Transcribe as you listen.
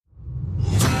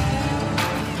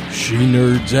She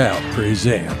Nerds Out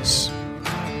presents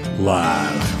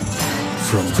Live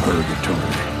from Purgatory.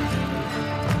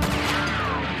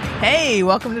 Hey,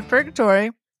 welcome to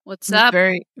Purgatory. What's up?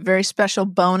 Very, very special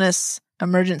bonus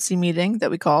emergency meeting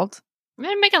that we called. I've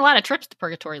been making a lot of trips to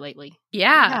Purgatory lately.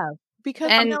 Yeah.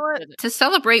 Because And you know what? to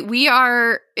celebrate,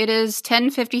 it is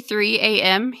 10:53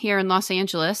 a.m. here in Los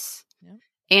Angeles. Yeah.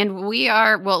 And we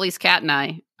are, well, at least Kat and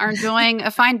I, are enjoying a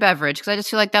fine beverage because I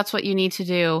just feel like that's what you need to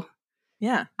do.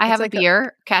 Yeah. I have like a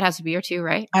beer. Kat has a beer too,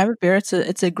 right? I have a beer.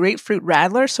 It's a grapefruit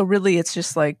radler, so really it's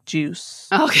just like juice.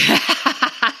 Okay.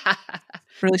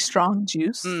 Really strong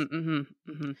juice. Mm-hmm,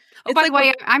 mm-hmm. Oh, It's by like the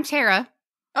way, I'm Tara.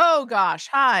 Oh gosh.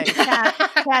 Hi.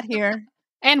 Cat here.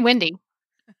 And Wendy.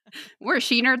 We're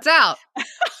She Nerds Out.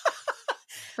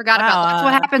 Forgot about that's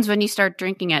what happens when you start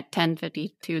drinking at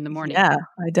 10:52 in the morning. Yeah,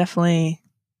 I blame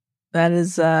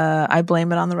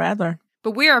it on the radler.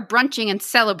 But we are brunching and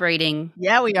celebrating.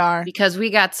 Yeah, we are. Because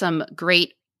we got some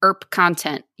great ERP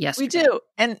content yesterday. We do.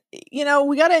 And,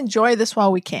 we got to enjoy this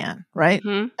while we can, right?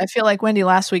 Mm-hmm. I feel like, Wendy,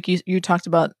 last week you talked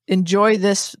about enjoy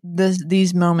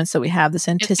these moments that we have, this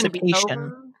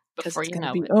anticipation. Because it's going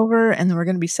to be over and then we're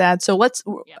going to be sad. So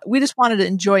we just wanted to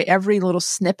enjoy every little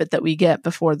snippet that we get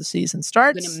before the season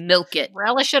starts. We're going to milk it.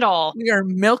 Relish it all. We are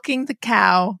milking the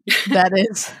cow that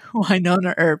is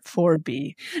Wynonna Earp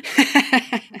 4B.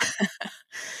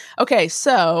 Okay,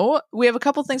 so we have a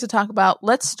couple things to talk about.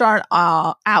 Let's start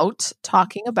out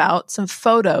talking about some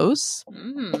photos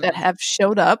that have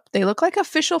showed up. They look like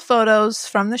official photos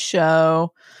from the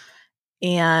show,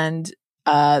 and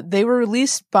they were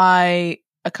released by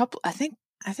a couple. I think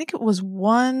it was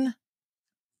one.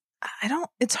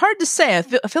 It's hard to say.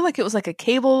 I feel like it was like a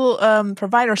cable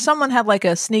provider. Someone had like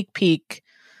a sneak peek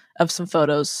of some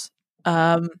photos,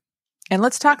 and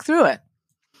let's talk through it.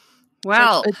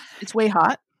 Well, so it's way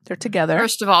hot. They're together.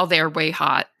 First of all, they're way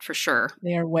hot for sure.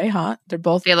 They are way hot. They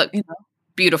look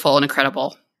beautiful and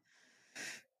incredible.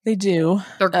 They do.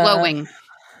 They're glowing.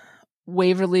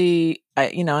 Waverly,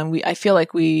 I feel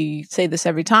like we say this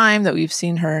every time that we've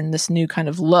seen her in this new kind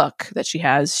of look that she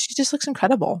has. She just looks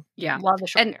incredible. Yeah. Love the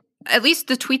short hair. At least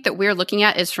the tweet that we're looking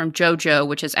at is from JoJo,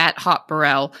 which is at Hot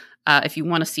Burrell. If you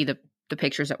want to see the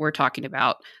pictures that we're talking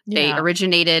about, they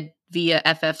originated via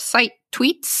FF site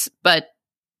tweets, but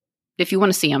if you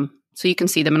want to see them, so you can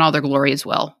see them in all their glory as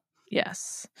well.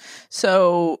 Yes.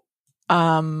 So,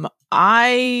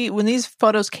 when these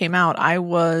photos came out, I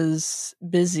was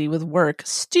busy with work.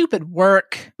 Stupid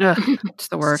work. Ugh, it's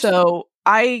the worst. So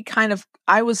I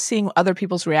was seeing other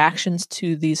people's reactions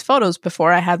to these photos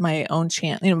before I had my own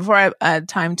chance, before I had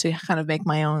time to kind of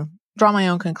draw my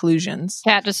own conclusions.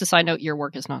 Kat, just a side note, your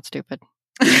work is not stupid.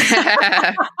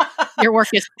 Your work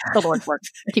is the Lord's work.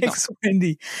 Keep Thanks,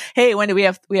 Wendy. Hey, Wendy, we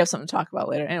have something to talk about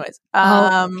later. Anyways,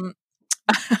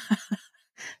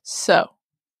 so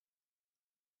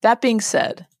that being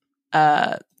said,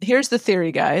 here's the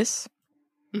theory, guys.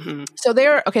 Mm-hmm. So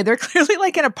they're clearly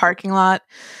like in a parking lot.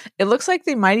 It looks like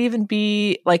they might even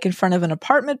be like in front of an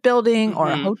apartment building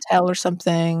or a hotel or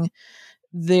something.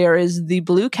 There is the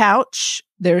blue couch.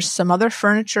 There's some other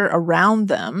furniture around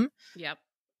them. Yep.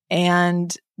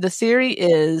 And the theory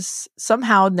is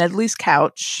somehow Nedley's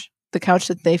couch, the couch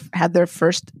that they've had their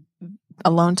first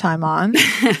alone time on,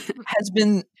 has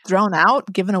been thrown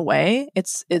out, given away.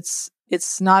 It's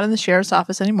not in the sheriff's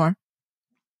office anymore.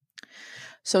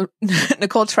 So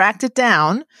Nicole tracked it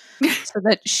down so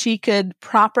that she could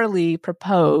properly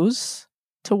propose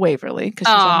to Waverly because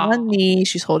she's on one knee.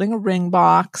 She's holding a ring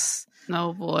box.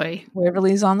 Oh boy.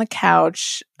 Waverly's on the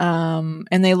couch. And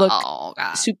they look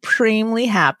supremely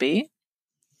happy.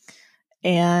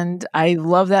 And I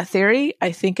love that theory.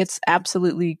 I think it's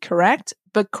absolutely correct.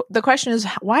 But the question is,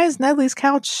 why is Nedley's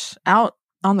couch out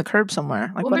on the curb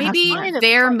somewhere? Like, well, maybe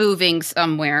they're moving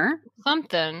somewhere.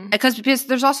 Something. Because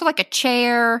there's also like a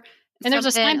chair. And there's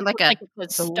a sign like a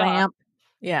lamp.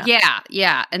 Yeah.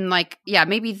 Yeah. And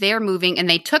maybe they're moving and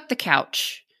they took the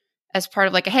couch as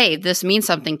part of hey, this means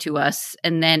something to us.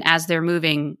 And then as they're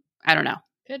moving, I don't know.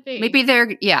 Could be. Maybe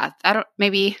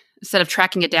maybe instead of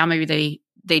tracking it down, maybe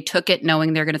they took it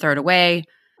knowing they're going to throw it away.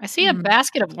 I see a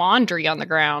basket of laundry on the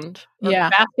ground. Or a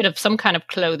basket of some kind of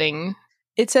clothing.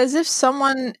 It's as if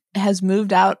someone has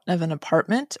moved out of an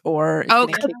apartment or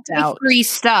kicked out. Free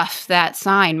stuff. That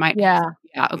sign might. Yeah.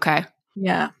 Yeah. Okay.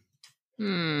 Yeah.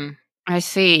 I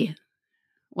see.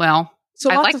 Well, so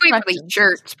I like Waverly's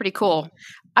shirt. It's pretty cool.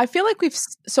 I feel like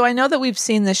I know that we've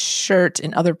seen this shirt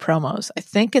in other promos. I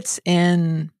think it's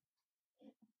in,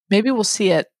 maybe we'll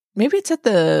see it. Maybe it's at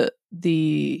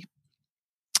the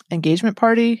engagement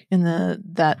party in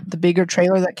the bigger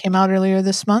trailer that came out earlier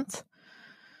this month.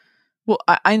 Well,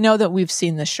 I know that we've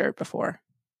seen this shirt before.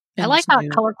 I like how it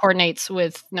color coordinates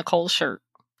with Nicole's shirt.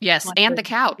 Yes, like and the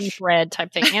couch. Deep red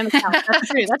type thing. And the couch. That's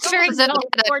true. That's very good.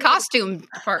 The costume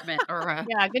department or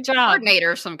yeah, good job.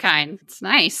 Coordinator of some kind. It's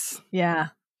nice. Yeah.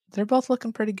 They're both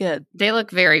looking pretty good. They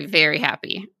look very, very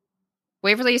happy.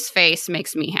 Waverly's face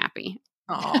makes me happy.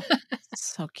 Oh,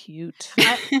 so cute.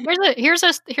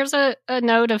 Here's a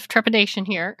note of trepidation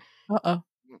here. Uh-oh.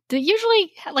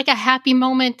 Usually like a happy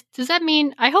moment. Does that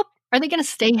mean, are they going to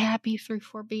stay happy through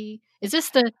 4B? Is this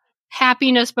the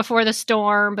happiness before the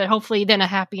storm, but hopefully then a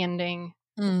happy ending?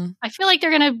 I feel like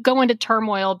they're going to go into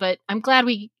turmoil, but I'm glad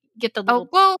we get the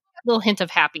little hint of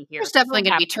happy here. There's definitely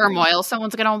going to be turmoil.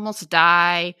 Someone's going to almost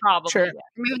die. Probably. Sure. Yeah.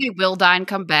 Maybe they will die and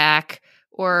come back.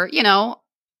 Or,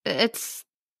 there's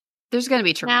going to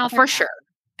be turmoil for sure.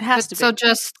 It has to be. So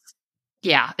just,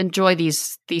 enjoy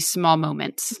these small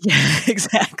moments. Yeah,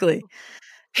 exactly.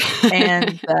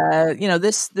 And,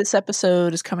 this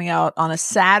episode is coming out on a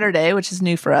Saturday, which is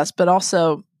new for us, but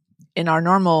also in our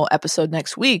normal episode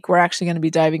next week, we're actually going to be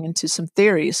diving into some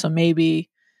theories. So maybe,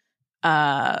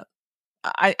 I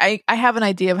have an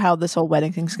idea of how this whole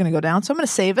wedding thing is going to go down. So I'm going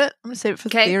to save it. I'm going to save it for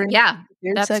the theory. Yeah.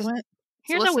 Theory segment.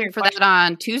 Here's a weird for question. that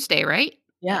on Tuesday, right?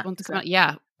 Yeah. Exactly.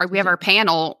 Yeah. We have our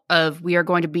panel we are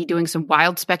going to be doing some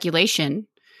wild speculation.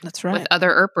 That's right. With other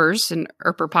ERPers and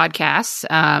ERPer podcasts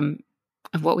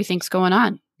of what we think's going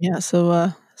on. Yeah.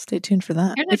 So stay tuned for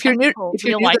that. If you're new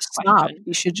to Snob,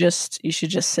 you should just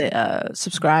say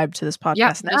subscribe to this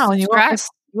podcast now, and you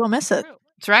won't miss it.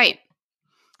 That's right.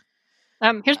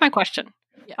 Here's my question.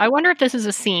 Yeah. I wonder if this is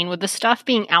a scene with the stuff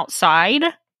being outside.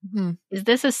 Mm-hmm. Is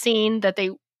this a scene that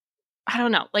I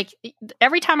don't know. Like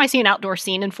every time I see an outdoor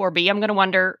scene in 4B, I'm going to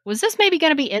wonder, was this maybe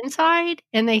going to be inside?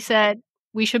 And they said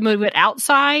we should move it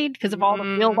outside because of all the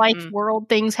real life world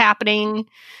things happening.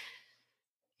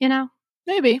 Maybe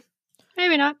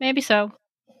not. Maybe so.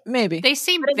 Maybe they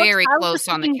seem very close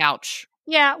on the couch.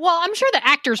 Yeah. Well, I'm sure the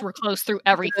actors were close through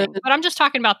everything, but I'm just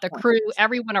talking about the crew,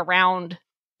 everyone around.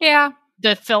 Yeah.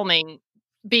 The filming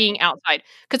being outside.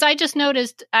 Because I just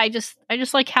noticed, I just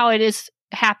like how it is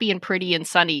happy and pretty and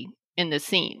sunny in this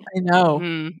scene. I know.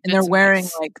 And they're wearing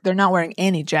they're not wearing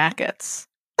any jackets.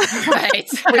 Right.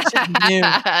 Which is new.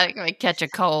 Like catch a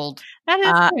cold. That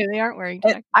is true. They aren't wearing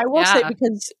jackets. I will say,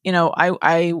 because,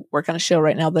 I work on a show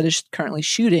right now that is currently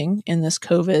shooting in this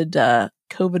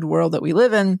COVID world that we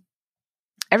live in.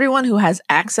 Everyone who has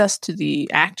access to the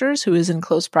actors who is in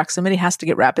close proximity has to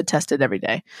get rapid tested every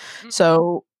day. Mm-hmm.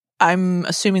 So I'm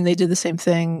assuming they did the same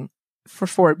thing for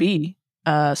 4B.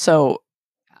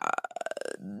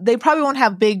 They probably won't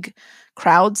have big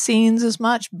crowd scenes as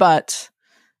much, but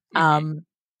I'm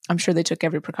sure they took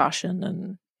every precaution,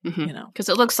 and because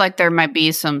it looks like there might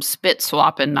be some spit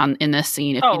swapping in this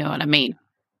scene, if you know what I mean.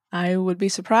 I would be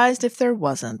surprised if there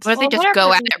wasn't. What if they just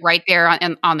go at it right there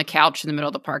on the couch in the middle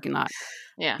of the parking lot?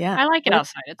 Yeah. I like it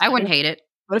outside. I wouldn't hate it.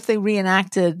 What if they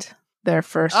reenacted their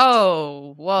first?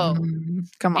 Oh, whoa!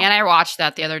 Come on! And I watched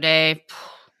that the other day.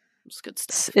 It's good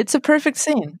stuff. It's a perfect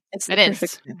scene.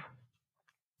 It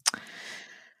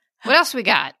What else we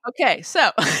got? Okay,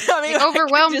 so it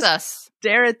overwhelms us.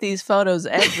 Stare at these photos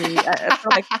for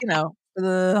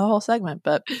the whole segment.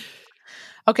 But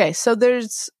okay, so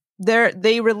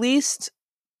they released.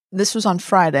 This was on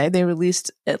Friday. They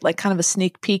released like kind of a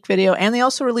sneak peek video, and they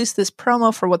also released this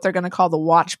promo for what they're going to call the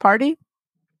watch party.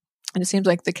 And it seems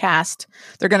like the cast,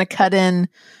 they're going to cut in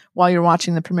while you're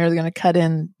watching the premiere. They're going to cut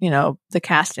in, the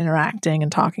cast interacting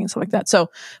and talking and stuff like that. So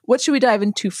what should we dive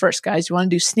into first, guys? Do you want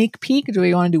to do sneak peek, or do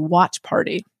we want to do watch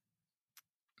party?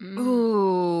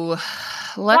 Ooh,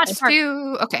 let's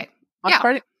do, okay. Watch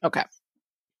party? Okay.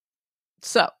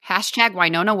 So hashtag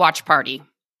Winona watch party.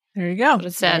 There you go. What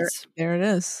it says. There it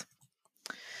is.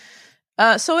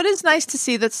 So it is nice to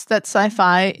see that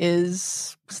Sci-Fi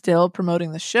is still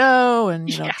promoting the show and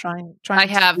trying. I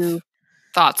have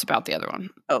thoughts about the other one.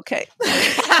 Okay.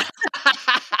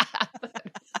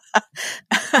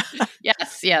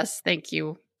 Yes, thank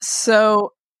you.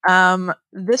 So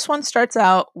this one starts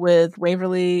out with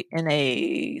Waverly in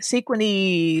a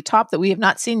sequiny top that we have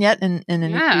not seen yet in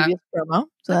any previous promo.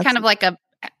 So that's kind of like a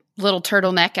little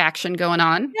turtleneck action going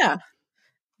on. Yeah.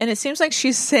 And it seems like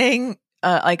she's saying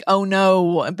like, oh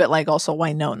no, but like also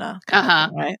Winona. Kind of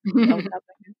thing, right?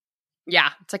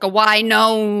 Yeah. It's like a why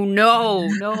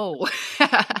no.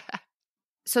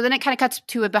 So then it kind of cuts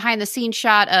to a behind the scenes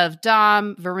shot of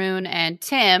Dom, Varun, and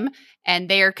Tim. And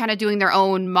they are kind of doing their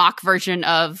own mock version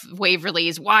of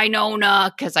Waverly's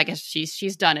Winona, because I guess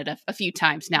she's done it a few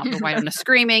times now, but Winona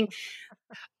screaming.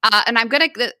 And I'm going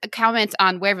to comment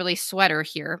on Waverly's sweater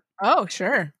here. Oh,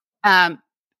 sure.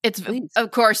 It's,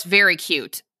 of course, very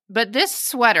cute. But this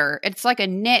sweater, it's like a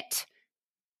knit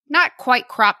not quite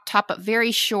crop top, but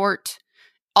very short.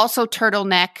 Also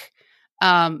turtleneck.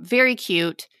 Very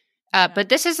cute. But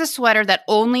this is a sweater that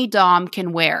only Dom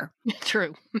can wear.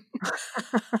 True.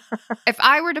 If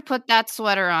I were to put that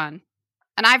sweater on,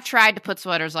 and I've tried to put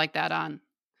sweaters like that on,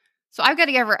 so I've got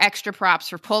to give her extra props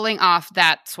for pulling off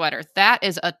that sweater. That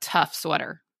is a tough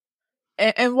sweater.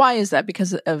 And why is that?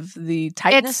 Because of the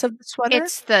tightness of the sweater?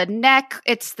 It's the neck.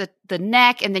 It's the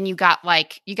neck, and then you got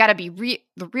to be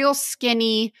real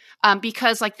skinny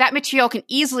because like that material can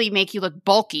easily make you look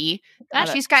bulky.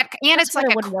 She's got, and it's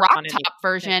like a crop top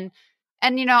version. Yeah.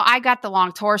 And I got the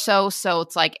long torso, so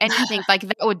it's like anything like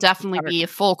that would definitely be a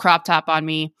full crop top on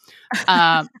me.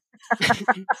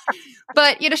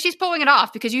 But she's pulling it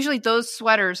off because usually those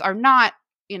sweaters are not,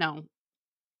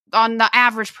 on the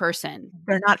average person.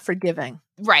 They're not forgiving.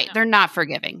 Right. No. They're not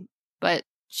forgiving. But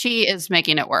she is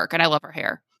making it work, and I love her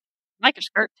hair. I like her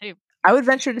skirt too. I would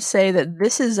venture to say that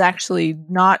this is actually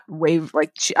not wave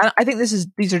like I think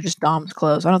these are just Dom's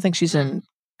clothes. I don't think she's in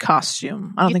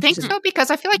costume. I don't think so,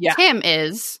 because I feel like Tim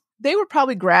is. They were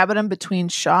probably grabbing him between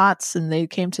shots, and they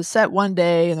came to set one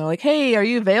day, and they're like, "Hey, are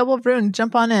you available, Varun?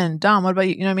 Jump on in, Dom. What about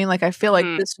you?" You know what I mean? Like, I feel like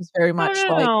this was very much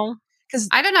because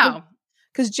I don't know,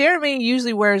 because Jeremy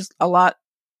usually wears a lot.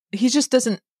 He just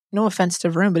doesn't. No offense to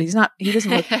Varun, but he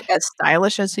doesn't look as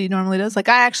stylish as he normally does. Like,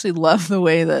 I actually love the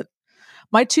way that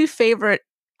my two favorite.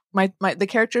 The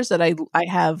characters that I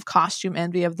have costume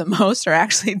envy of the most are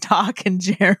actually Doc and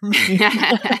Jeremy.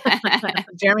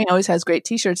 Jeremy always has great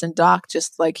t-shirts, and Doc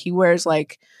just like he wears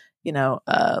like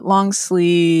long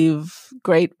sleeve,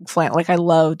 great flannel. Like I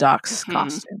love Doc's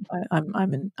costume.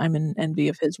 I'm in envy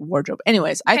of his wardrobe.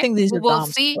 Anyways, I think these are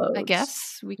Dom's see. clothes. I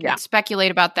guess we can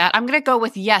speculate about that. I'm gonna go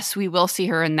with yes. We will see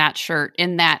her in that shirt,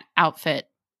 in that outfit.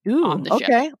 Ooh,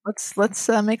 okay. Let's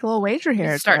make a little wager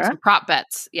here. Let's start some prop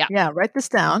bets. Yeah. Write this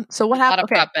down. So what happened? A lot of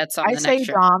prop bets on I the say next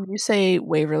Dom. You say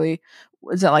Waverly.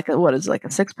 Is that like a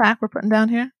 6-pack we're putting down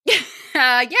here?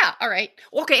 Yeah. All right.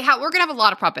 Okay. We're gonna have a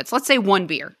lot of prop bets. Let's say 1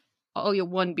 beer. Oh, yeah,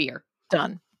 1 beer.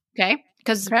 Done. Okay.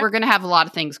 Because we're gonna have a lot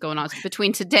of things going on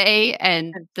between today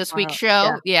and this week's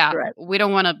show. Yeah. Right. We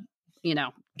don't want to,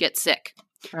 get sick.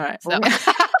 All right. So.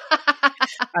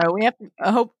 All right, we have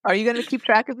to hope. Are you going to keep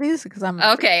track of these? Because I'm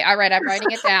okay. All right, I'm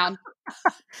writing it down.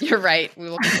 You're right. We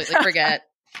will completely forget.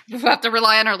 We'll have to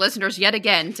rely on our listeners yet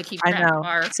again to keep track. I know. Of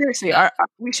our. Seriously,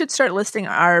 we should start listing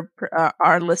our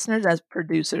listeners as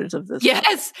producers of this.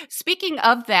 Yes. Speaking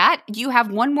of that, you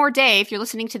have one more day. If you're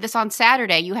listening to this on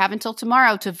Saturday, you have until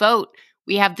tomorrow to vote.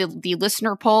 We have the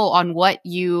listener poll on what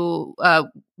you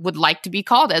would like to be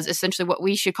called as, essentially what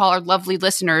we should call our lovely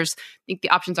listeners. I think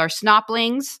the options are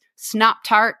Snoplings, Snop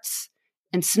Tarts,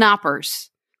 and Snoppers.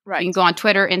 Right. So you can go on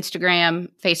Twitter, Instagram,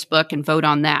 Facebook, and vote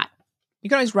on that. You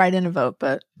can always write in a vote,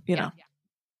 but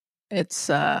it's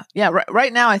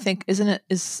right now I think is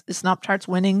Snop Tarts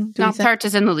winning? Snop Tarts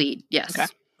is in the lead. Yes. Okay.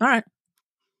 All right.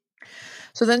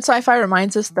 So then Sci-Fi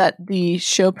reminds us that the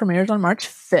show premieres on March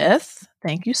 5th.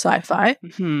 Thank you, Sci-Fi.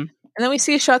 Mm-hmm. And then we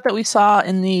see a shot that we saw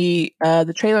in the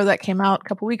trailer that came out a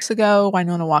couple weeks ago.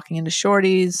 Winona walking into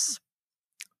Shorty's,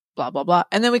 blah, blah, blah.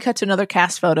 And then we cut to another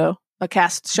cast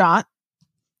shot.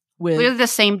 We're the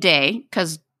same day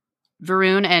because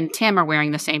Varun and Tim are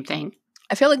wearing the same thing.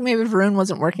 I feel like maybe Varun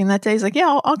wasn't working that day. He's like,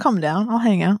 yeah, I'll come down. I'll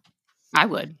hang out. I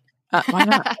would. Why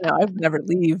not? No, I would never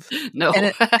leave. No. And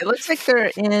it looks like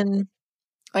they're in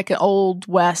like an old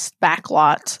West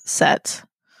backlot set.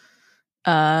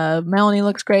 Melanie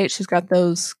looks great. She's got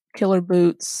those killer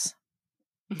boots.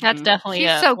 That's definitely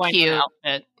She's so cute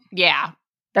outfit. Yeah.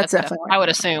 That's definitely I would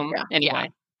assume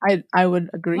anyway. I would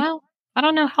agree. Well, I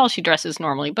don't know how she dresses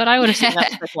normally, but I would assume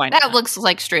that's Winona. That looks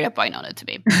like straight up Winona to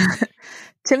me.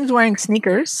 Tim's wearing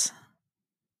sneakers.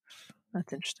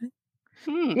 That's interesting.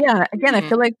 Yeah, again, I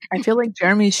feel like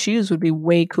Jeremy's shoes would be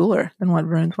way cooler than what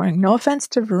Varun's wearing. No offense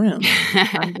to Varun,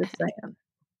 I'm just saying.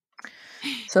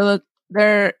 So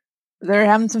they're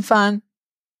having some fun,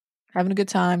 having a good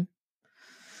time,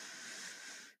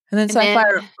 and then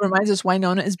Sci-Fi reminds us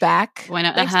Winona is back.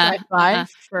 Thanks, Sci-Fi,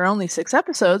 for only 6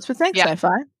 episodes, but thanks,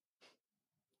 Sci-Fi.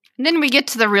 And then we get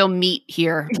to the real meat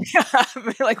here,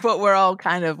 like what we're all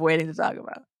kind of waiting to talk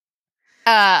about.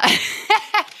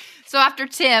 So after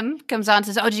Tim comes on and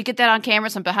says, "Oh, did you get that on camera?"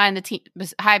 Some behind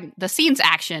the scenes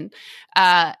action.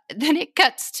 Then it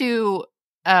cuts to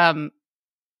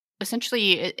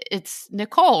essentially it's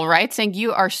Nicole, right, saying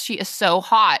she is so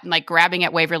hot, and like grabbing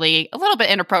at Waverly a little bit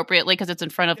inappropriately because it's in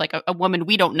front of like a woman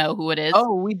we don't know who it is.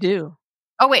 Oh, we do.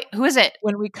 Oh wait, who is it?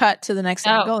 When we cut to the next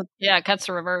angle, yeah, it cuts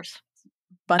to reverse.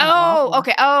 Bunny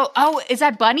okay. Oh, is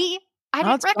that Bunny? I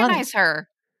didn't recognize her.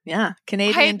 Yeah,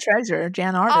 Canadian treasure,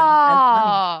 Jan Arden. Oh,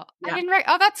 I didn't write.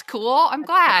 Oh, that's cool. I'm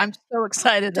glad. I'm so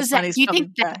excited. Do you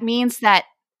think that means that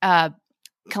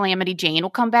Calamity Jane will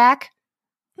come back?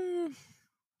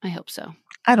 I hope so.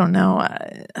 I don't know.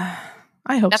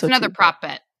 I hope that's so. That's another prop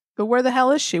bet. But where the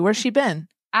hell is she? Where's she been?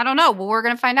 I don't know. Well, we're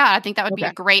going to find out. I think that would be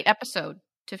a great episode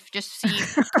to just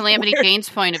see Calamity Jane's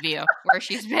point of view, where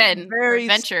she's been, very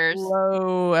adventures.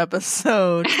 Slow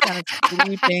episode, kind of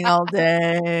sleeping all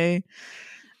day.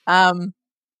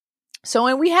 So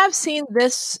when we have seen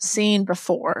this scene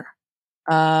before,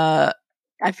 I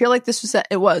feel like this was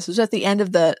it was at the end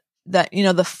of the at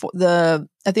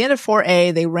the end of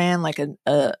 4A they ran like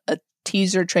a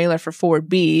teaser trailer for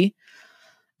 4B,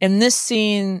 and this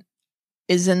scene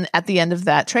is at the end of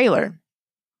that trailer.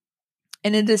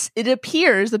 And it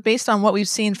appears that based on what we've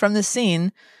seen from this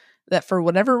scene, that for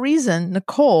whatever reason,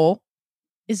 Nicole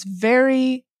is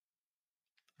very,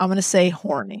 I'm going to say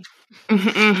horny.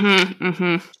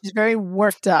 She's very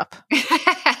worked up.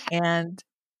 And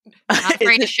not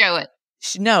afraid to show it.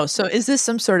 No. So is this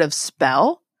some sort of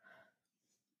spell?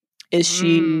 Is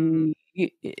she,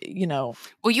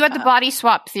 Well, you had the body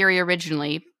swap theory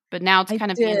originally, but now it's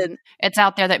kind of it's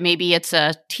out there that maybe it's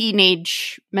a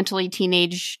mentally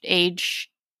teenage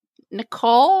age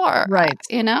Nicole, or right?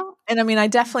 And I mean, I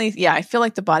feel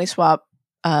like the body swap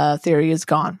theory is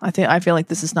gone. I feel like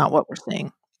this is not what we're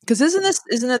seeing, because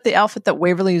isn't it the outfit that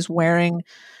Waverly is wearing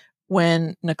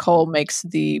when Nicole makes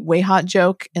the way hot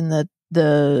joke in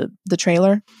the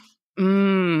trailer? I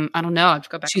don't know. I have to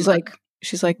go back.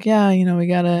 She's like, yeah,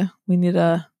 we need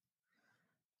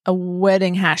a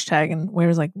wedding hashtag, and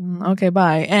Waverly's like, okay,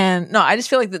 bye. And no, I just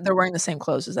feel like that they're wearing the same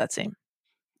clothes as that scene.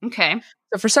 Okay.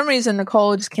 So for some reason,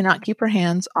 Nicole just cannot keep her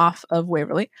hands off of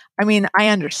Waverly. I mean, I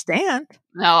understand.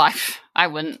 No, I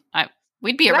wouldn't.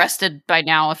 We'd be arrested by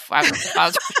now if I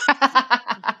was.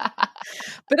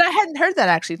 But I hadn't heard that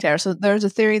actually, Tara. So there's a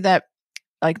theory that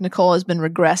like Nicole has been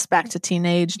regressed back to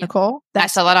teenage Nicole. I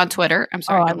saw that on Twitter. I'm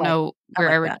sorry, I don't know where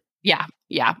I like that.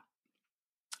 Yeah.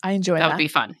 I enjoy that. That would be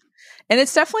fun. And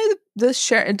it's definitely the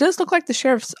sheriff. It does look like the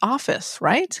sheriff's office,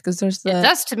 right? Because it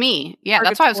does to me. Yeah,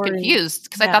 that's why I was confused,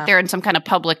 because I thought they were in some kind of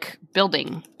public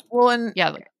building. Well,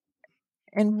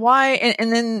 and why?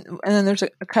 And then there's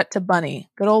a cut to Bunny,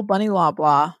 good old Bunny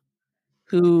Loblaw,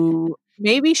 who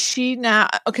maybe she now.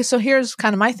 Okay, so here's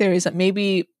kind of my theory: is that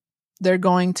maybe they're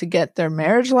going to get their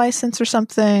marriage license or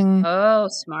something. Oh,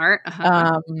 smart.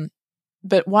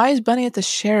 But why is Bunny at the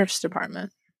sheriff's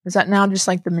department? Is that now just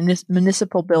like the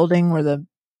municipal building where the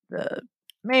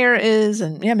mayor is?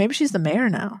 And yeah, maybe she's the mayor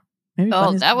now. Maybe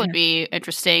that would be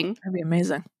interesting. That'd be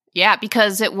amazing. Yeah,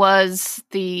 because it was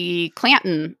the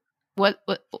Clanton. What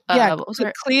was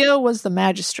it? Cleo was the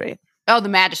magistrate. Oh, the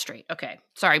magistrate. Okay.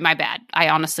 Sorry, my bad. I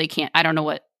honestly can't. I don't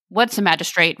know what's a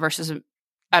magistrate versus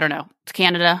I don't know. It's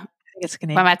Canada. I think it's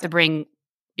Canadian. I might have to bring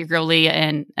your girl Leah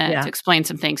in to explain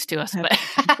some things to us. But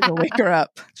wake her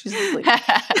up. She's asleep.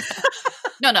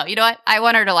 No. You know what? I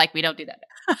want her to like me. Don't do that.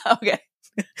 Okay.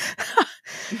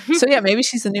 So yeah, maybe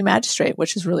she's the new magistrate,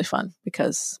 which is really fun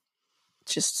because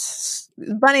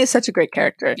Bunny is such a great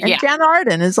character, and Jan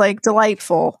Arden is like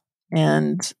delightful,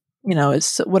 and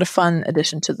is what a fun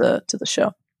addition to the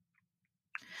show.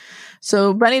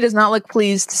 So Bunny does not look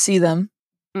pleased to see them,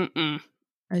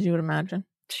 as you would imagine.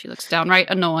 She looks downright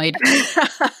annoyed.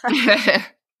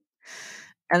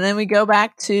 And then we go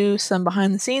back to some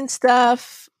behind the scenes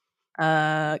stuff.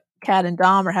 Kat and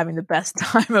Dom are having the best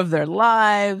time of their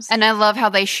lives. And I love how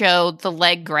they showed the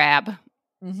leg grab.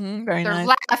 Very They're nice.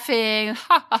 laughing.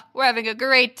 We're having a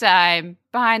great time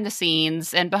behind the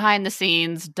scenes. And behind the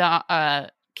scenes,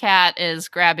 Kat is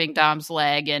grabbing Dom's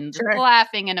leg and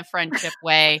laughing in a friendship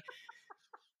way.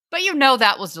 But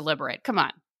that was deliberate. Come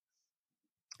on.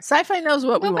 Sci-Fi knows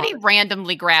what Nobody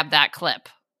randomly grabbed that clip.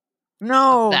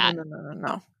 No.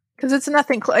 Because it's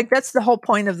nothing. That's the whole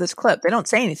point of this clip. They don't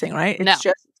say anything, right? It's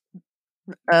just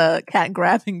Kat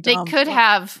grabbing Dom. They could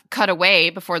have cut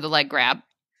away before the leg grab.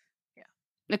 Yeah.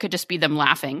 It could just be them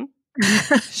laughing.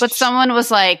 But someone was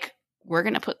like, we're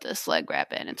going to put this leg grab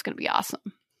in. It's going to be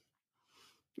awesome.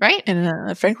 Right?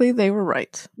 And frankly, they were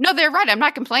right. No, they're right. I'm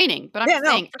not complaining. But I'm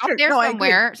saying out there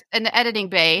somewhere in the editing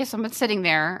bay, someone's sitting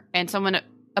there and someone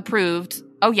approved.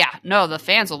 Oh, yeah. No, the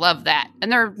fans will love that.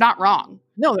 And they're not wrong.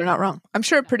 No, they're not wrong. I'm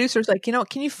sure producers like,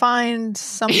 can you find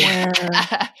somewhere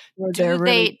where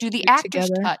do the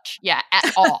actors touch? Yeah,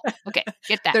 at all. Okay,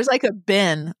 get that. There's like a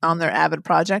bin on their Avid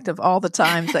project of all the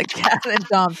times that Kat and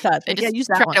Dom touch. They just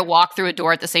try to walk through a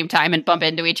door at the same time and bump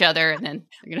into each other, and then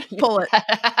pull it.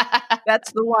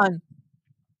 That's the one.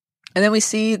 And then we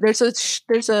see there's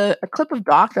a clip of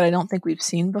Doc that I don't think we've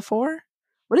seen before.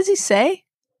 What does he say?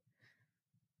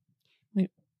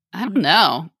 I don't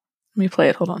know. Let me play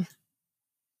it. Hold on.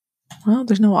 Well,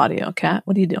 there's no audio. Kat,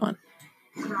 what are you doing?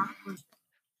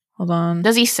 Hold on.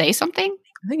 Does he say something?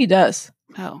 I think he does.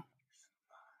 Oh.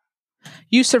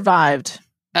 You survived.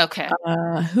 Okay.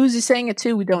 Who's he saying it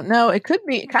to? We don't know. It could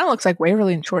be. It kind of looks like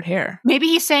Waverly in short hair. Maybe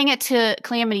he's saying it to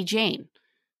Calamity Jane.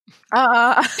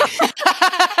 I've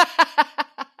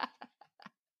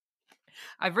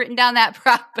written down that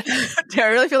prop. I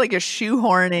really feel like you're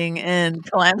shoehorning in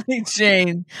Calamity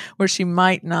Jane where she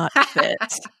might not fit.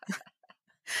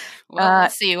 Well, we'll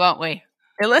see, won't we?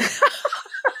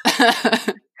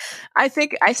 I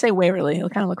think I say Waverly. It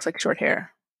kind of looks like short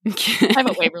hair. I have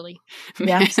a Waverly.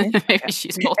 Yeah, maybe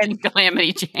she's both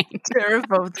Calamity Jane. They're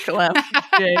both Calamity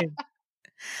Jane.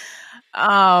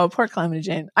 Oh, poor Calamity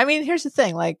Jane. I mean, here's the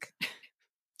thing. Like,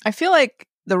 I feel like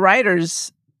the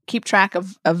writers keep track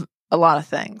of a lot of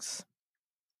things.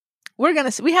 We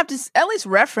have to at least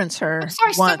reference her. I'm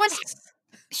sorry, once.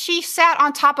 She sat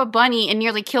on top of Bunny and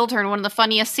nearly killed her in one of the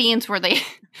funniest scenes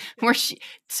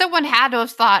someone had to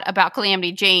have thought about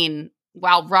Calamity Jane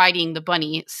while writing the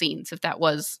bunny scenes, if that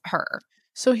was her.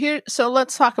 So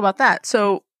let's talk about that.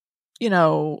 So,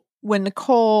 when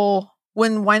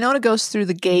Winona goes through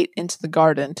the gate into the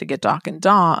garden to get Doc and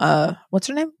Dawn, what's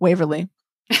her name? Waverly.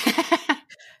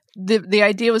 The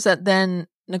idea was that then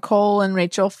Nicole and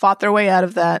Rachel fought their way out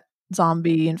of that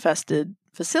zombie infested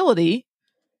facility.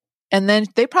 And then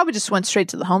they probably just went straight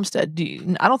to the homestead.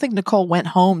 I don't think Nicole went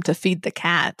home to feed the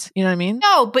cat. You know what I mean?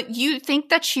 No, but you think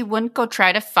that she wouldn't go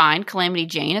try to find Calamity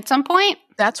Jane at some point?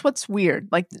 That's what's weird.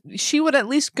 Like, she would at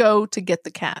least go to get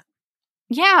the cat.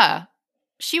 Yeah.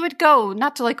 She would go,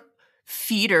 not to, like,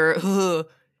 feed her. Ugh,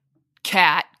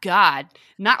 cat, God.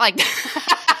 Not like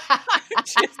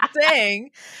Just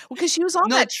saying. Well, because she was on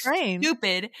that train.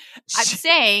 Stupid. I'm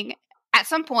saying, at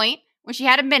some point, when she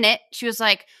had a minute, she was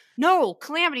like, no,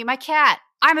 Calamity, my cat.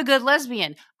 I'm a good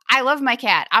lesbian. I love my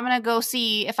cat. I'm going to go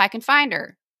see if I can find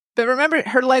her. But remember,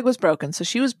 her leg was broken, so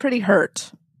she was pretty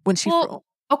hurt when she...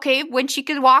 Okay, when she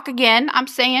could walk again, I'm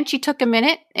saying she took a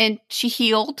minute and she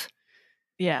healed.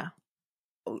 Yeah.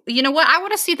 You know what? I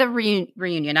want to see the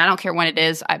reunion. I don't care when it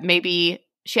is. Maybe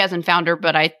she hasn't found her,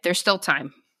 but there's still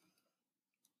time.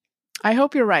 I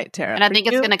hope you're right, Tara. And I think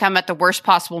it's going to come at the worst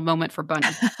possible moment for Bunny.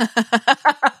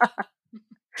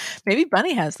 Maybe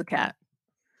Bunny has the cat.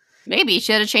 Maybe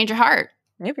she had a change of heart.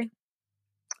 Maybe.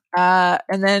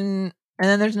 And then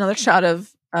there's another shot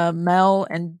of Mel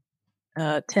and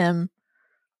Tim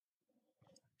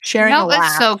sharing a laugh.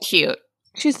 That's so cute.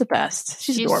 She's the best.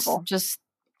 She's adorable.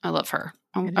 I love her.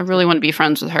 I really want to be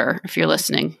friends with her. If you're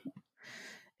listening,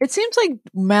 it seems like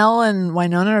Mel and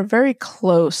Winona are very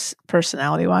close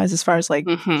personality wise, as far as like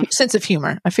sense of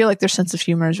humor. I feel like their sense of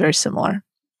humor is very similar.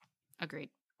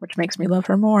 Agreed. Which makes me love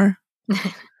her more.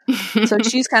 So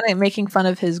she's kind of making fun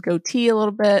of his goatee a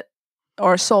little bit.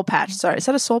 Or soul patch. Sorry. Is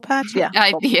that a soul patch? Yeah.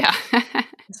 Yeah.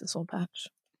 It's a soul patch.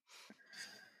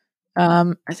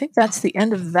 I think that's the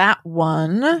end of that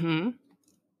one. Mm-hmm.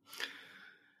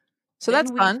 So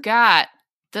that's fun. We've got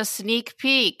the sneak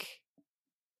peek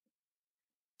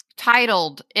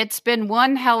titled, "It's Been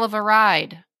One Hell of a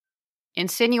Ride,"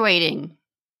 insinuating,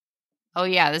 oh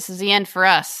yeah, this is the end for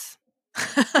us.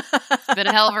 It's been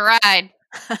a hell of a ride.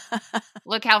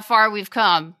 Look how far we've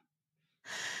come.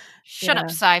 Shut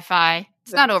up, Sci-Fi.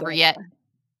 It's not over yet.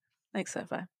 Thanks,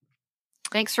 Sci-Fi.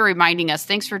 Thanks for reminding us.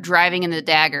 Thanks for driving in the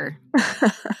dagger.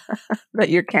 That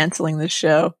you're canceling this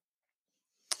show.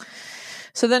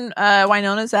 So then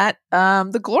Winona's at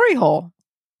the Glory Hole,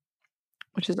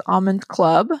 which is Almond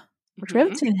Club, which we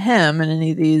haven't seen him in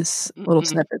any of these little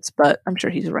snippets, but I'm sure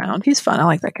he's around. He's fun. I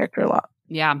like that character a lot.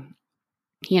 Yeah.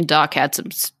 He and Doc had some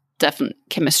definite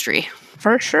chemistry.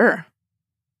 For sure.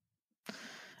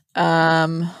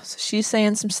 So she's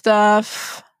saying some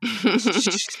stuff.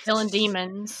 Killing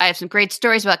demons. I have some great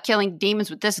stories about killing demons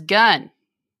with this gun.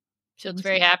 She looks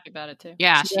very happy about it too.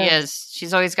 Yeah, she is.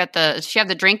 She's always got does she have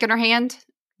the drink in her hand?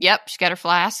 Yep, she's got her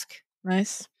flask.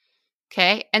 Nice.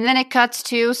 Okay, and then it cuts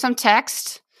to some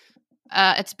text.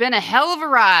 It's been a hell of a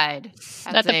ride.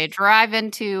 As they drive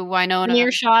into Winona.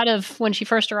 Near shot of when she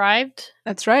first arrived.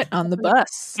 That's right, on the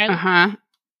bus.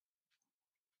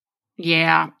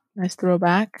 Yeah. Nice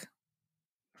throwback.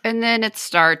 And then it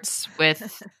starts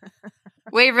with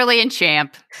Waverly and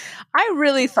Champ. I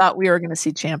really thought we were going to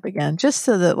see Champ again, just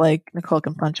so that like Nicole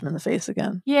can punch him in the face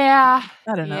again. Yeah.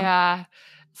 I don't know. Yeah.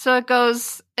 So it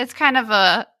goes, it's kind of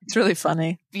it's really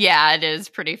funny. Yeah, it is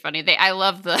pretty funny. I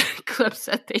love the clips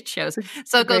that they chose.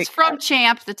 So it goes from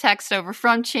Champ, the text over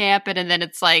from Champ, and then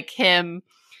it's like him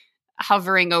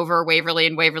hovering over Waverly,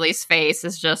 and Waverly's face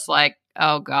is just like,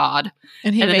 oh God.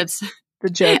 And he makes the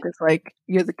joke is like,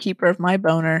 "You're the keeper of my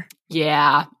boner."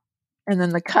 Yeah. And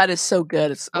then the cut is so good.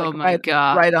 It's like Oh my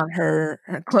God. right on her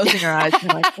closing her eyes. And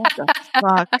you're like, what the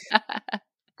fuck?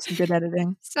 Some good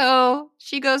editing. So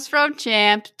she goes from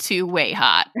champ to way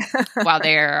hot while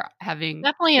they're having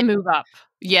definitely a move up.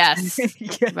 Yes,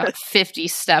 about 50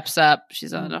 steps up.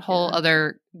 She's on a whole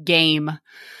other game.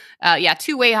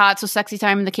 Two way hot. So sexy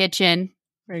time in the kitchen.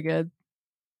 Very good.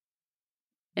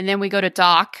 And then we go to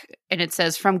Doc, and it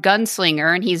says from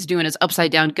gunslinger, and he's doing his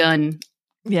upside down gun.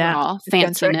 Yeah,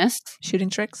 fanciness,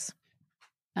 shooting tricks.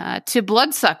 To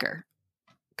bloodsucker,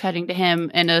 cutting to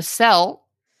him in a cell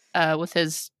with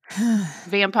his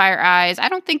vampire eyes. I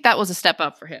don't think that was a step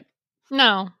up for him.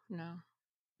 No,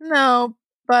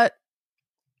 but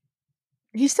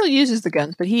he still uses the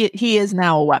guns. But he is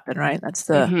now a weapon, right? That's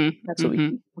the that's what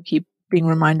we keep being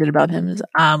reminded about him is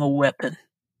I'm a weapon,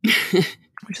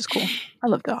 which is cool. I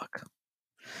love Doc.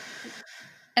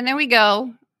 And then we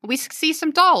go. We see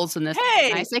some dolls in this.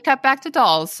 Hey, nice. They cut back to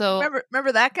dolls. So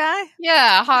remember that guy?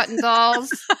 Yeah, Hot and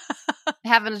dolls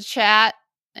having a chat,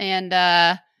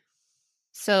 and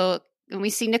so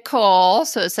we see Nicole.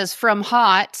 So it says from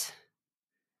hot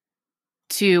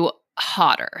to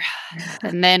hotter,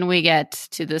 and then we get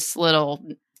to this little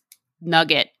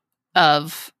nugget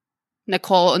of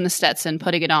Nicole and the Stetson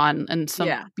putting it on, and some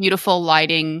beautiful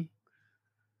lighting.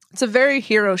 It's a very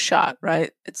hero shot, right?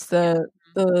 It's the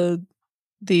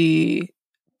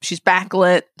she's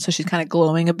backlit, so she's kind of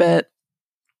glowing a bit.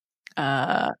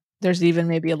 There's even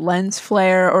maybe a lens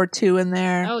flare or two in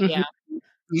there. Oh yeah.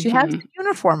 She has a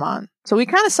uniform on. So we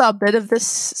kind of saw a bit of this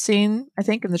scene, I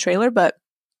think, in the trailer, but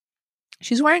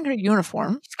she's wearing her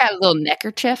uniform. She's got a little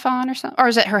neckerchief on or something. Or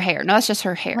is it her hair? No, that's just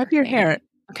her hair. Might be her hair.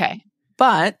 Okay.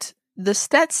 But the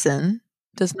Stetson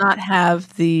does not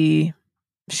have the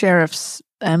sheriff's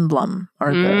emblem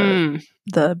or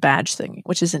the badge thing,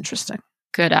 which is interesting.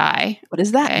 Good eye. What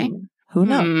does that mean? Who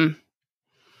knows?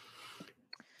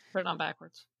 Put it on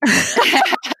backwards.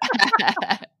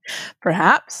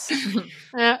 Perhaps. Is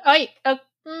there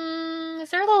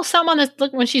a little something on this?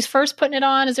 Look, when she's first putting it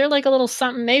on, is there like a little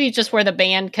something? Maybe just where the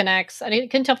band connects. I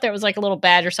couldn't tell if there was like a little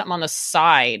badge or something on the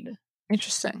side.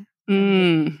 Interesting. Let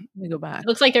me go back. It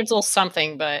looks like there's a little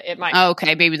something, but it might. Oh,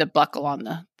 okay, maybe the buckle on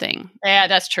the thing. Yeah,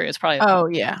 that's true. It's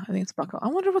probably. Yeah, I think it's buckle. I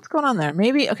wonder what's going on there.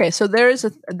 Maybe okay. So there's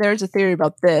a theory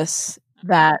about this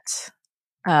that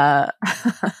that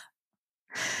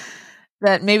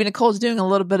maybe Nicole's doing a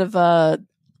little bit of a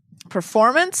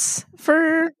performance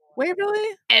for Waverly.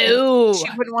 Oh, she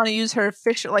wouldn't want to use her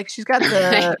official. Like she's got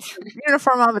the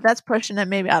uniform on, but that's pushing it.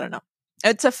 Maybe I don't know.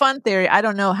 It's a fun theory. I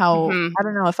don't know how. I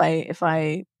don't know if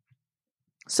I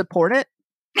support it.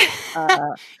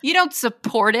 You don't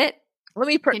support it. Let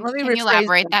me can you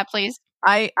elaborate that, please?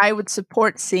 I would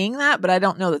support seeing that, but I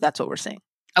don't know that that's what we're seeing.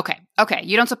 Okay.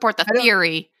 You don't support the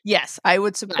theory. Yes, I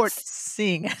would support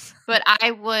seeing it. But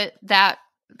I would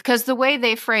because the way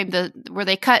they framed where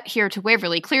they cut here to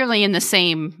Waverly, clearly in the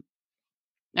same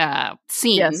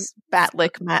scene. Yes,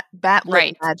 batlit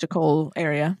magical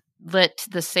area. Lit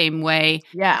the same way.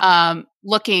 Yeah.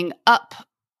 Looking up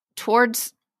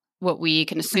towards what we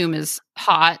can assume is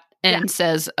hot and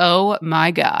says, "Oh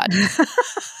my God."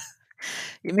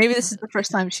 Maybe this is the first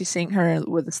time she's seeing her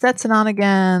with the Stetson on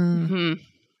again.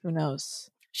 Who knows?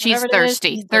 She's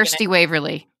thirsty. Thirsty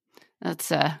Waverly.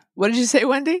 That's What did you say,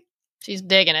 Wendy? She's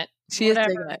digging it. She is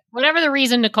digging it. Whatever the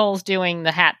reason Nicole's doing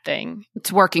the hat thing.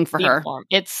 It's working for her.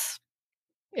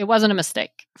 It wasn't a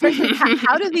mistake.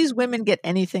 How do these women get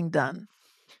anything done?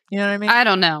 You know what I mean? I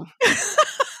don't know.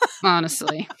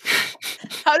 Honestly.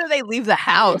 How do they leave the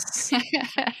house?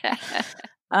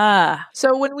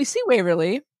 So when we see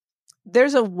Waverly,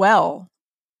 there's a well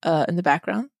in the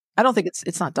background. I don't think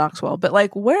it's not Doc's well, but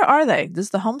like, where are they? Does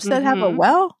the homestead have a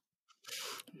well?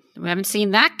 We haven't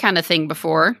seen that kind of thing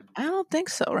before. I don't think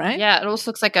so, right? Yeah, it almost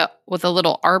looks like with a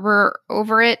little arbor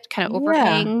over it, kind of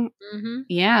overhang.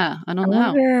 Yeah, I don't know. I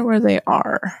wonder where they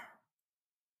are.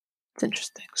 It's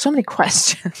interesting. So many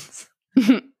questions.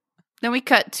 Then we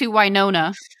cut to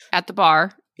Winona at the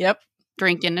bar. Yep.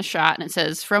 Drinking a shot, and it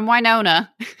says, from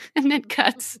Winona. And then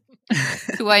cuts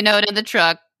to Winona in the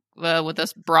truck with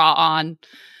this bra on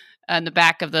in the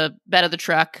back of the bed of the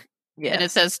truck. Yes. And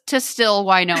it says, to still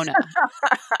Winona.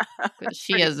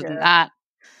 She has not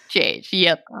changed.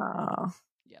 Yep.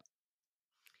 Yep.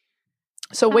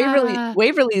 So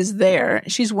Waverly is there.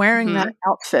 She's wearing that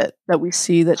outfit that we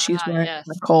see that she's wearing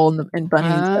Nicole and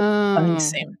Bunny's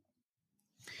scene.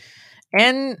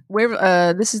 And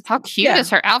this is how cute is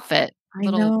her outfit? I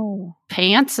know.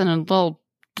 Pants and a little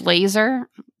blazer.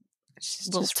 She's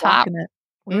just top. Rocking it.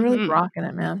 We're really rocking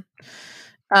it, man.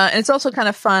 And it's also kind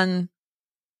of fun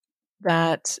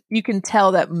that you can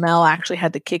tell that Mel actually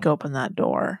had to kick open that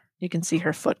door. You can see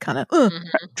her foot kind of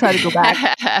try to go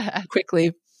back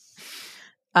quickly.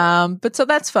 But so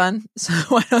that's fun. So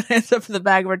Winona ends up in the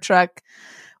back of her truck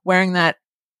wearing that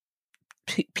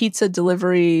pizza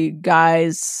delivery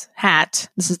guy's hat.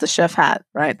 This is the chef hat,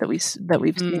 right? That we've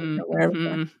seen.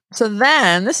 So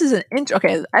then this is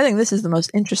okay. I think this is the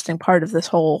most interesting part of this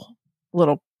whole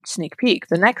little sneak peek.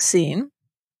 The next scene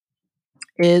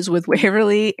is with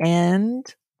Waverly and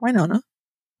Winona.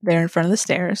 They're in front of the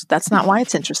stairs. That's not why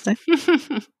it's interesting.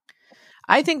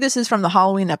 I think this is from the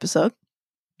Halloween episode.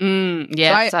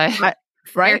 Yes, so right?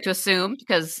 Fair to assume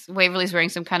because Waverly's wearing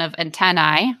some kind of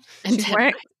antennae.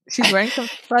 She's wearing some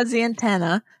fuzzy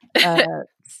antenna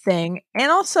thing,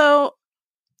 and also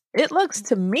it looks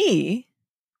to me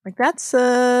like that's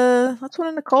one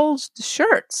of Nicole's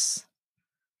shirts.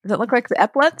 Does it look like the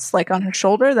epaulets, like on her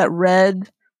shoulder, that red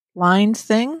lined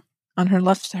thing on her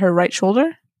right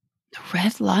shoulder? The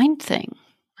red lined thing.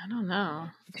 I don't know.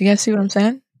 Do you guys see what I'm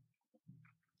saying?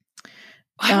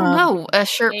 I don't know. A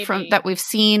shirt from that we've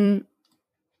seen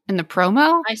in the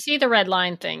promo. I see the red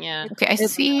line thing. Yeah. Okay, I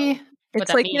see.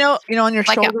 It's like means. you know on your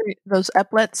shoulder those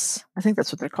epaulets. I think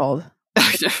that's what they're called.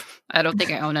 I don't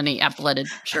think I own any epauletted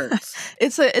shirts.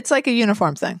 It's like a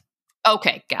uniform thing.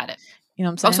 Okay, got it. You know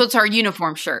what I'm saying? Oh, so it's our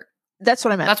uniform shirt. That's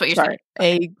what I meant. That's what you're saying.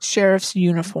 A sheriff's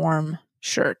uniform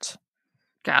shirt.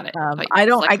 Got it. I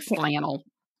don't. Like flannel.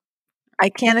 I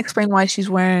can't explain why she's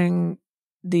wearing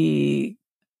the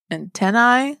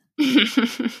antennae.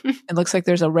 It looks like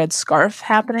there's a red scarf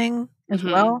happening as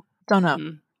well. Don't know.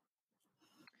 Mm-hmm.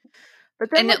 But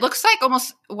then it looks like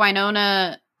almost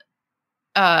Winona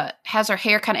has her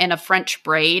hair kind of in a French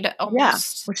braid almost. Yeah,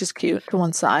 which is cute to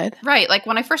one side. Right. Like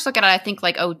when I first look at it, I think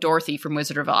like, oh, Dorothy from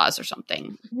Wizard of Oz or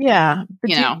something. Yeah.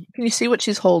 But can you see what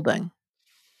she's holding?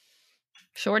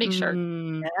 Shorty shirt.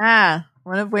 Yeah.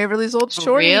 One of Waverly's old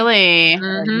shorty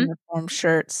uniform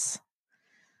shirts.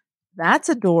 That's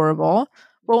adorable.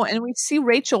 Well, and we see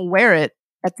Rachel wear it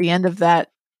at the end of that.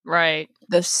 Right.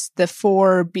 The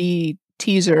 4B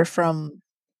teaser from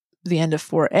the end of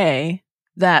 4A.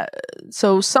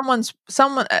 So someone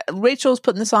Rachel's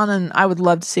putting this on, and I would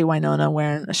love to see Winona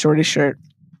wearing a shorty shirt.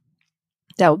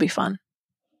 That would be fun.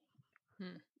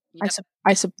 Yep.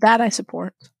 I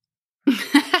support.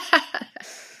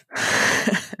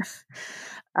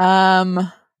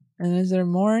 And is there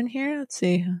more in here? Let's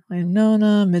see.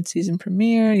 Winona, mid-season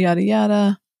premiere, yada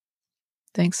yada.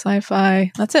 Thanks,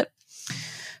 Sci-Fi. That's it.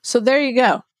 So there you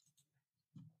go.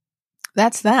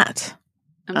 That's that.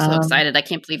 I'm so excited. I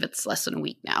can't believe it's less than a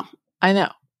week now. I know.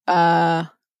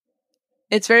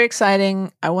 It's very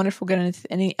exciting. I wonder if we'll get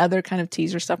any other kind of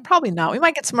teaser stuff. Probably not. We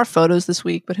might get some more photos this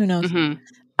week, but who knows?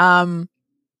 Mm-hmm.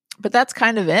 But that's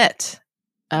kind of it.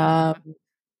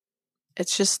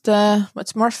 It's just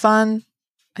it's more fun.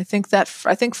 I think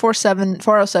 407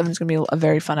 is going to be a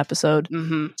very fun episode,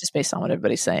 just based on what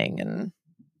everybody's saying, and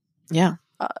yeah,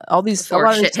 all these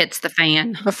before shit hits the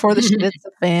fan. Before the shit hits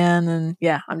the fan, and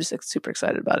yeah, I'm just super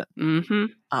excited about it. Mm-hmm.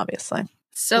 Obviously.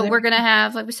 So we're gonna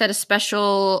have, like we said, a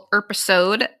special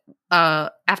episode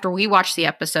after we watch the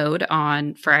episode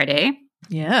on Friday.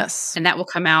 Yes, and that will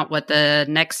come out the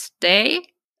next day.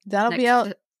 That'll be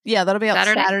out. Yeah, that'll be out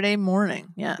Saturday morning.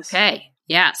 Yes. Okay.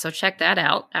 Yeah, so check that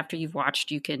out. After you've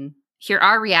watched, you can hear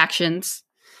our reactions.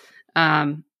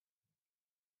 Yeah,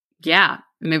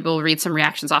 maybe we'll read some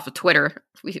reactions off of Twitter.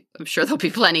 I'm sure there'll be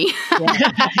plenty.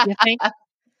 Yeah. You think?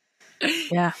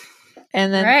 Yeah.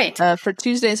 And then for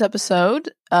Tuesday's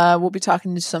episode, we'll be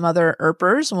talking to some other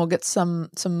ERPers, and we'll get some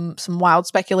wild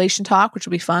speculation talk, which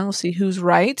will be fun. We'll see who's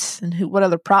right and what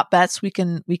other prop bets we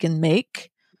can make.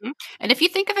 And if you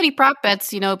think of any prop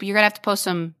bets, you're gonna have to post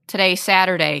them today,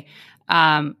 Saturday.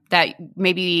 That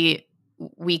maybe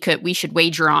we should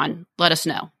wager on. Let us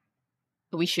know.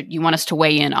 You want us to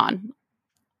weigh in on.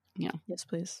 Yes,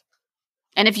 please.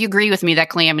 And if you agree with me that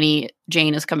Calamity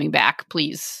Jane is coming back,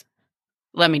 please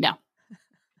let me know.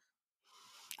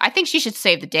 I think she should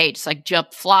save the day. Just like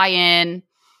fly in,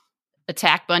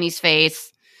 attack Bunny's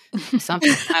face,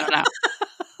 something. I don't know.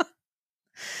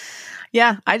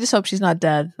 Yeah, I just hope she's not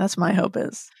dead. That's my hope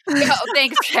is. Oh,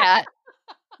 thanks, Kat.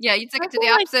 Yeah, you took it to the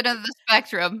opposite of the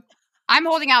spectrum. I'm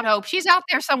holding out hope. She's out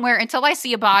there somewhere. Until I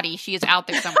see a body, she is out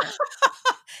there somewhere.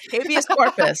 Habeas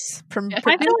corpus. I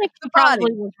feel like she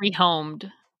probably was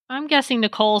rehomed. I'm guessing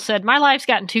Nicole said, my life's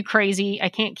gotten too crazy. I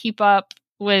can't keep up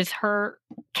with her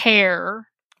care.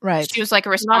 Right. She was like a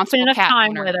responsible cat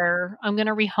time owner. With her. I'm going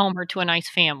to rehome her to a nice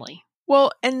family.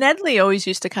 Well, and Nedley always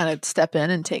used to kind of step in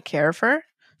and take care of her.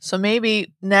 So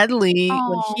maybe Nedley,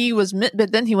 when he was,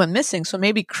 but then he went missing. So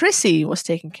maybe Chrissy was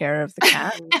taking care of the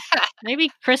cat.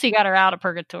 Maybe Chrissy got her out of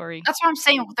purgatory. That's what I'm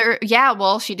saying.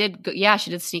 Well, she did.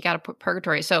 She did sneak out of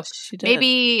purgatory. So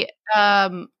maybe,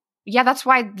 that's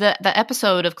why the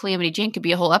episode of Calamity Jane could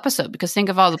be a whole episode, because think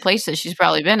of all the places she's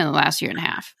probably been in the last year and a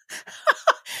half.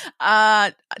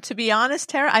 To be honest,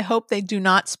 Tara, I hope they do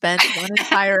not spend one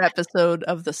entire episode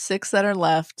of the 6 that are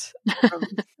left from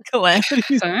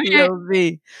Calamity's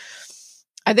POV.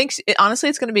 I think honestly,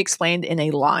 it's going to be explained in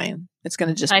a line. It's going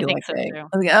to just be like,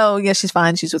 "Oh, yeah, she's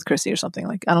fine. She's with Chrissy or something."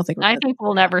 Like, I think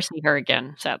we'll never see her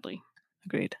again. Sadly,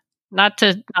 agreed. Not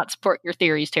to not support your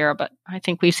theories, Tara, but I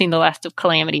think we've seen the last of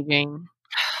Calamity Jane.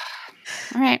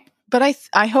 All right, but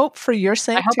I hope for your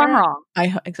sake, I hope Tara, I'm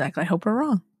wrong. Exactly. I hope we're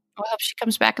wrong. I hope she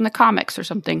comes back in the comics or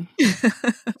something.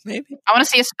 Maybe. I want to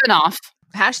see a spinoff.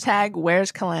 #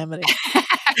 Where's Calamity?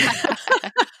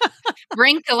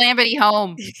 Bring Calamity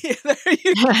home. Yeah, there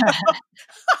you go.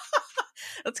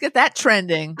 Let's get that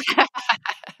trending.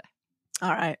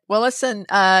 All right. Well, listen,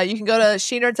 you can go to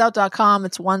SheNerdsOut.com.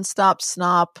 It's one stop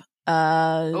snop.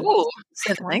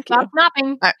 Thank you.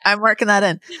 Snapping. I'm working that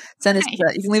in. Send us. You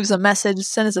can leave us a message.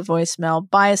 Send us a voicemail.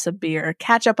 Buy us a beer.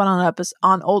 Catch up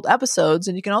on old episodes,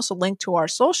 and you can also link to our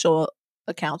social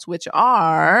accounts, which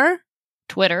are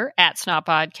Twitter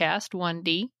 @SnopPodcast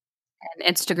 1D,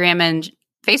 and Instagram and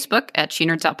Facebook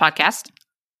 @SheNerdsOutPodcast.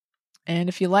 And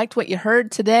if you liked what you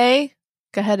heard today,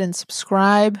 go ahead and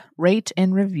subscribe, rate,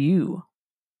 and review,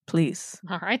 please.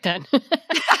 All right then.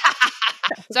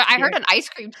 So I heard an ice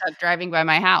cream truck driving by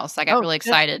my house. I got really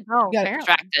excited.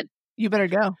 Distracted. You better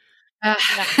go.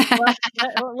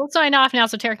 We'll sign off now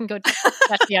so Tara can go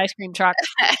catch the ice cream truck.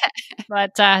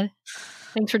 But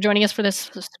thanks for joining us for this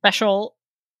special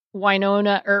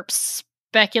Wynonna Earp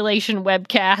speculation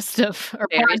webcast of our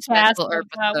podcast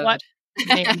of what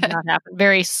may not happen.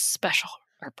 Very special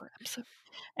Earp episode.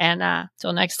 And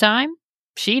till next time,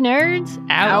 She Nerds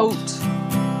out.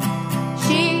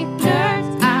 She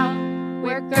Nerds out.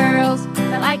 We're girls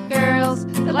that like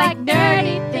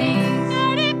nerdy things.